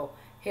spiritual,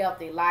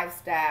 healthy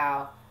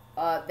lifestyle,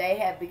 they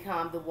have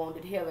become the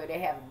wounded healer. They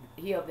have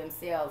healed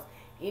themselves.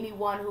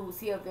 Anyone who's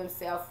healed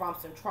themselves from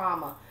some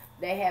trauma,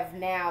 they have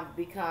now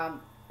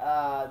become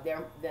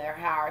their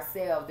higher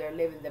self. They're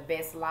living the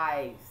best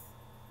lives.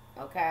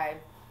 Okay.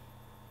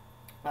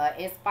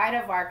 In spite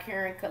of our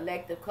current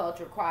collective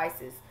cultural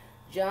crisis,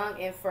 Jung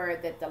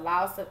inferred that the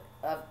loss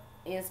of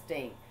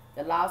instinct,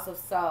 the loss of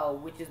soul,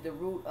 which is the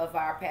root of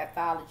our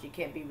pathology,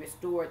 can be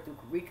restored through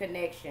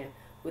reconnection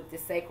with the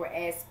sacred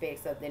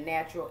aspects of the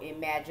natural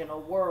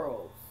imaginal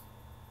worlds.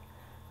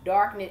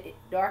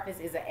 Darkness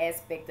is an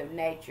aspect of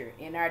nature.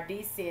 In our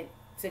descent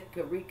to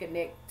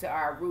reconnect to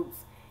our roots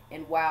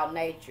in wild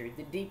nature,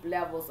 the deep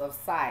levels of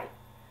sight,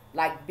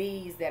 like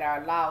bees that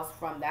are lost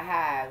from the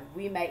hive,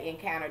 we may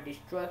encounter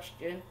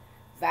destruction,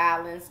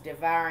 violence,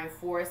 devouring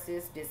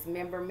forces,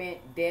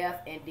 dismemberment,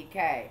 death, and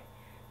decay.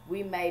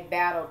 We may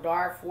battle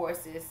dark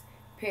forces,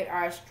 pit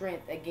our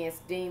strength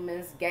against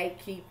demons,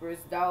 gatekeepers,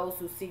 those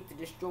who seek to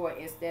destroy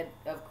instead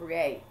of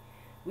create.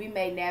 We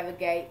may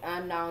navigate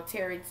unknown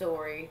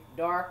territory,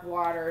 dark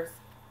waters,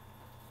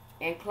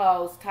 and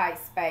closed tight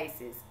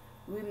spaces.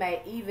 We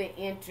may even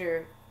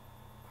enter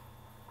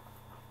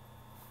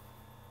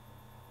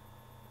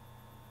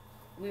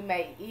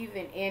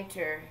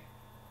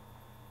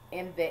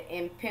in the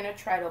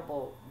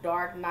impenetrable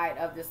dark night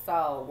of the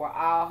soul where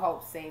all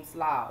hope seems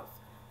lost.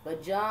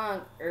 But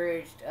Jung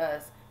urged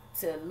us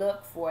to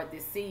look for the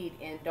seed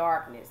in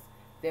darkness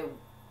that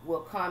will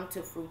come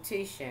to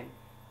fruition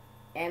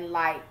and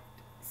light,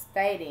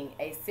 stating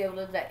a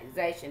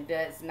civilization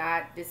does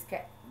not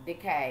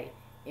decay,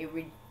 it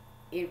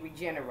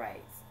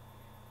regenerates.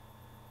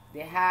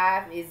 The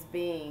hive is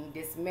being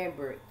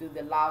dismembered through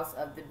the loss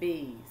of the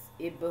bees.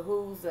 It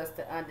behooves us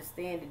to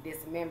understand the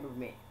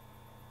dismemberment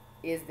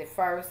is the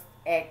first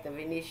act of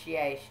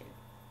initiation.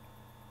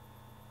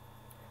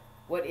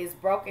 What is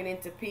broken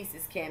into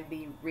pieces can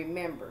be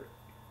remembered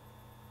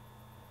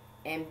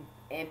and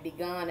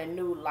begun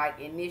anew, like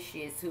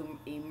initiates who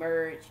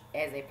emerge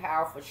as a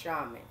powerful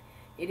shaman.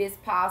 It is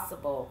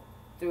possible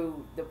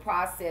through the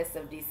process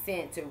of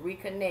descent to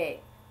reconnect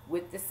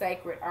with the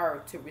sacred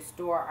earth, to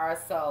restore our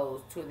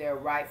souls to their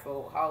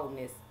rightful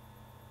wholeness,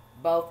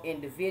 both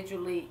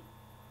individually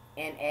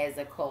and as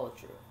a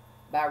culture.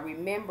 By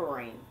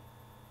remembering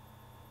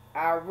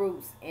our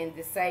roots in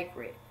the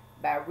sacred,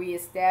 by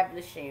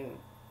reestablishing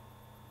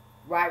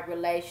right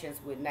relations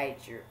with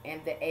nature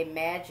and the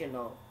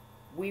imaginal,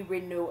 we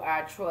renew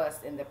our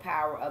trust in the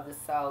power of the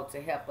soul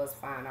to help us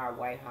find our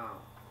way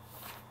home.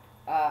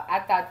 I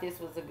thought this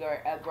was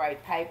a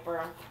great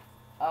paper.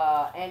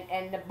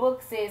 And the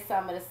book says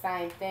some of the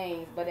same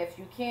things, but if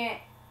you can't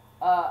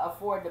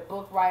afford the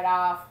book right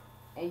off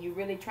and you're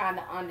really trying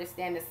to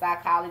understand the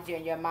psychology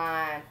in your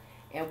mind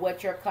and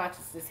what your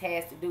consciousness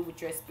has to do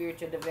with your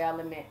spiritual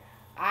development,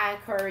 I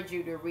encourage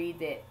you to read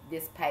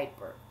this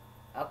paper,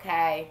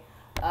 okay?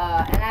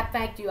 And I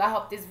thank you. I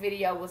hope this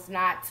video was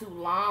not too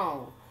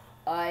long.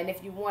 And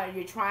if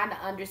you're trying to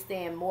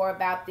understand more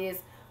about this,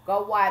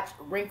 go watch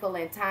Wrinkle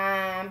in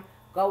Time,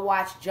 go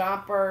watch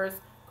Jumpers,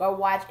 go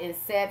watch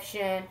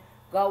Inception,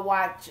 go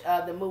watch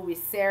the movie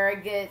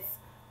Surrogates,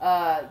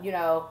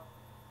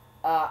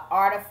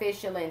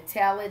 Artificial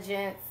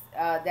Intelligence.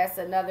 That's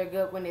another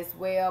good one as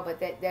well, but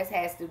that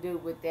has to do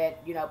with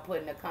that,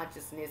 putting the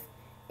consciousness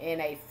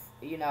in a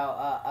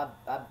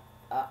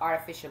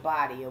artificial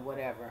body or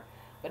whatever.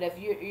 But if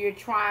you're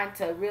trying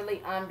to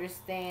really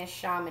understand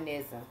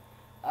shamanism,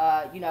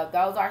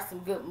 those are some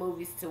good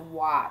movies to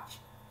watch.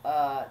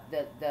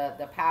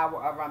 The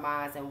power of our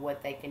minds and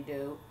what they can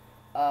do.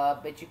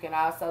 But you can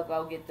also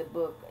go get the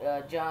book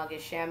Jung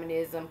and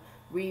Shamanism.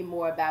 Read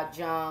more about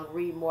Jung.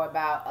 Read more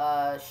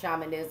about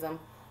shamanism.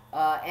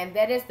 And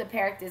that is the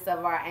practice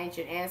of our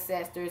ancient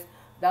ancestors.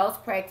 Those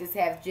practices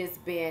have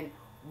just been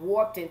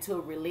warped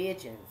into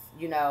religions.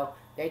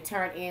 They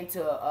turn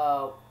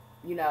into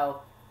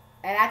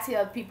and I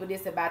tell people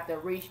this about the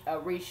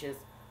Orishas.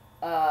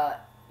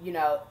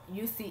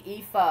 You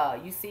see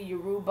Ifa, you see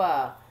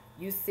Yoruba,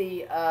 you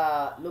see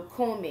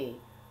Lukumi.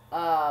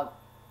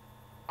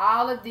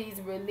 All of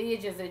these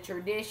religions and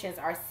traditions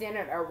are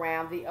centered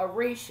around the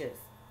Orishas.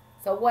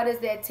 So what does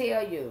that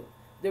tell you?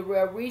 The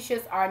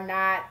Orishas are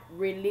not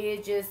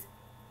religious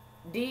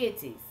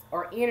deities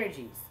or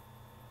energies.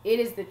 It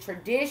is the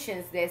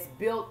traditions that's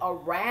built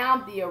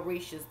around the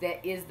Orishas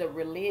that is the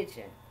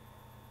religion.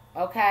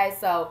 Okay,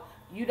 so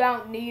you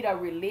don't need a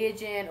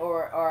religion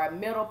or a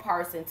middle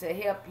person to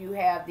help you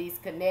have these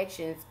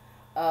connections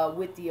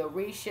with the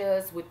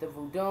Orishas, with the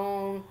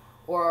Voodoo,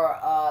 or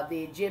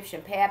the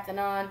Egyptian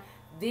Pantheon.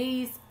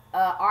 These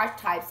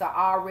archetypes are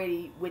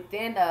already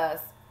within us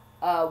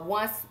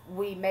once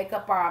we make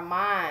up our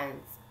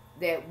minds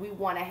that we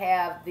want to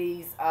have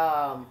these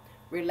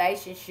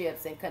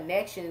relationships and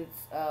connections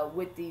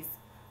with these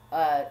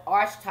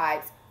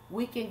archetypes.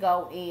 We can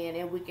go in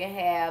and we can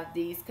have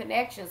these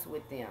connections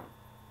with them.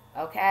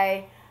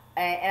 Okay?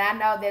 And I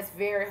know that's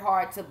very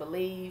hard to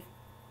believe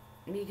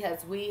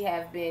because we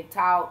have been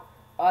taught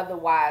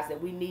otherwise,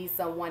 that we need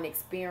someone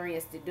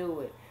experienced to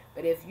do it.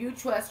 But if you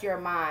trust your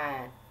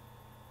mind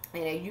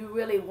and you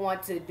really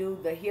want to do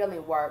the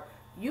healing work,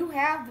 you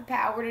have the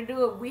power to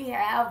do it. We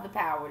have the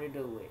power to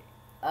do it.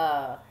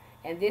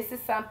 And this is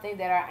something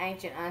that our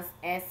ancient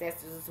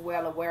ancestors is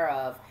well aware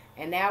of.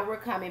 And now we're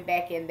coming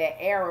back in that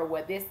era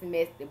where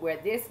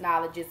this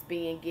knowledge is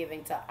being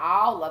given to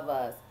all of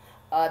us.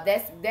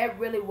 That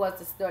really was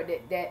the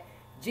story, that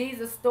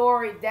Jesus'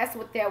 story, that's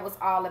what that was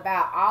all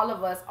about. All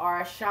of us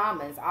are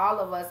shamans. All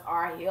of us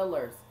are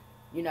healers.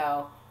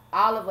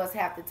 All of us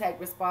have to take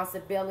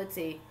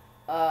responsibility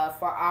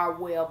for our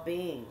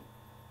well-being.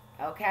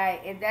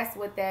 Okay, and that's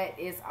what that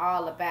is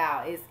all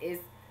about.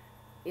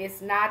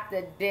 It's not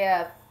the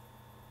death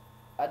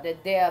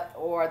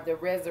or the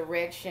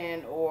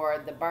resurrection or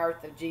the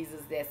birth of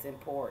Jesus that's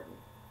important.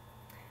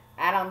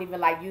 I don't even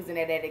like using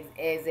it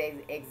as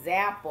an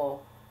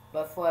example,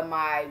 but for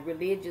my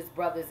religious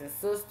brothers and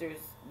sisters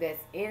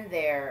that's in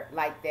there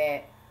like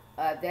that,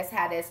 that's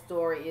how that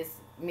story is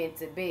meant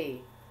to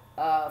be.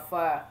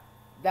 For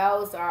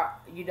those are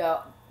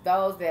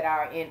those that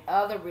are in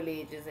other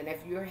religions, and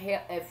if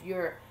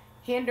you're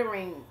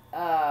hindering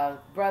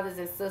brothers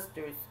and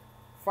sisters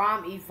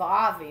from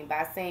evolving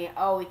by saying,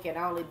 "Oh, it can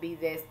only be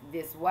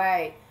this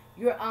way,"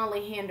 you're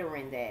only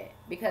hindering that,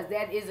 because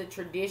that is a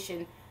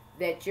tradition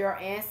that your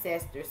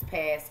ancestors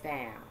passed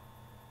down.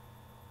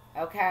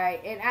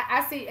 Okay, and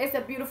I see it's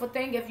a beautiful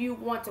thing if you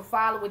want to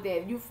follow with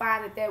that. If you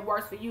find that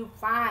works for you,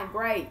 fine,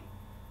 great.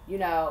 You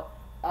know,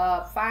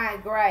 fine,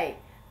 great.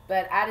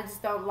 But I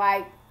just don't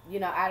like.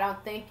 I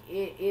don't think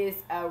it is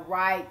a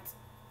right.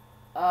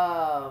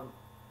 Uh,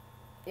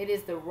 it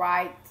is the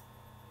right.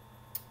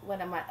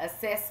 What am I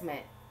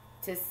assessment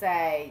to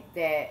say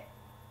that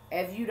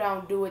if you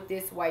don't do it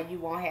this way, you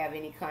won't have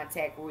any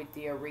contact with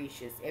the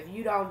Orishas. If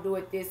you don't do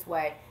it this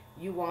way,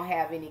 you won't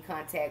have any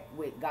contact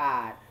with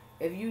God.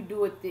 If you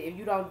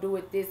don't do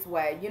it this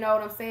way, you know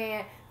what I'm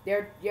saying?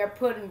 They're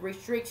putting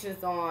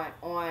restrictions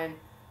on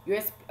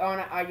your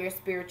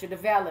spiritual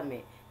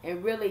development,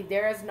 and really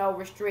there is no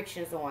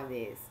restrictions on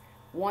this.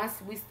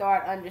 Once we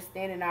start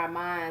understanding our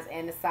minds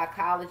and the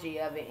psychology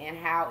of it and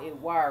how it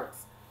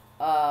works,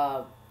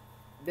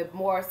 the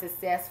more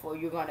successful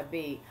you're gonna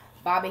be.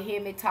 Bobby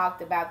Hemmett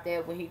talked about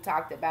that when he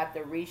talked about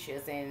the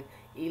Rishas and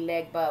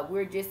elect, but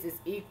we're just as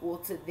equal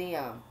to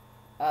them.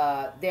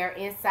 They're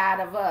inside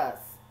of us.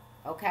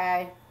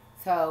 Okay,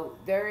 so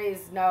there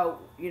is no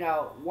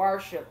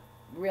worship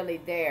really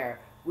there.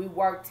 We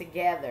work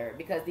together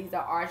because these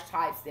are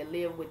archetypes that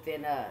live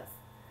within us.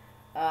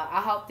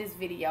 I hope this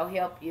video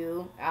helped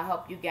you. I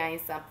hope you gain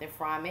something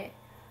from it.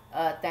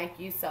 Thank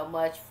you so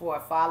much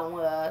for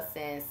following us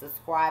and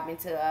subscribing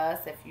to us.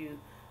 If you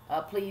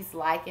please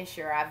like and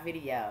share our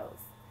videos.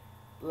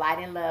 Light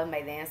and love,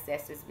 may the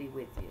ancestors be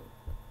with you.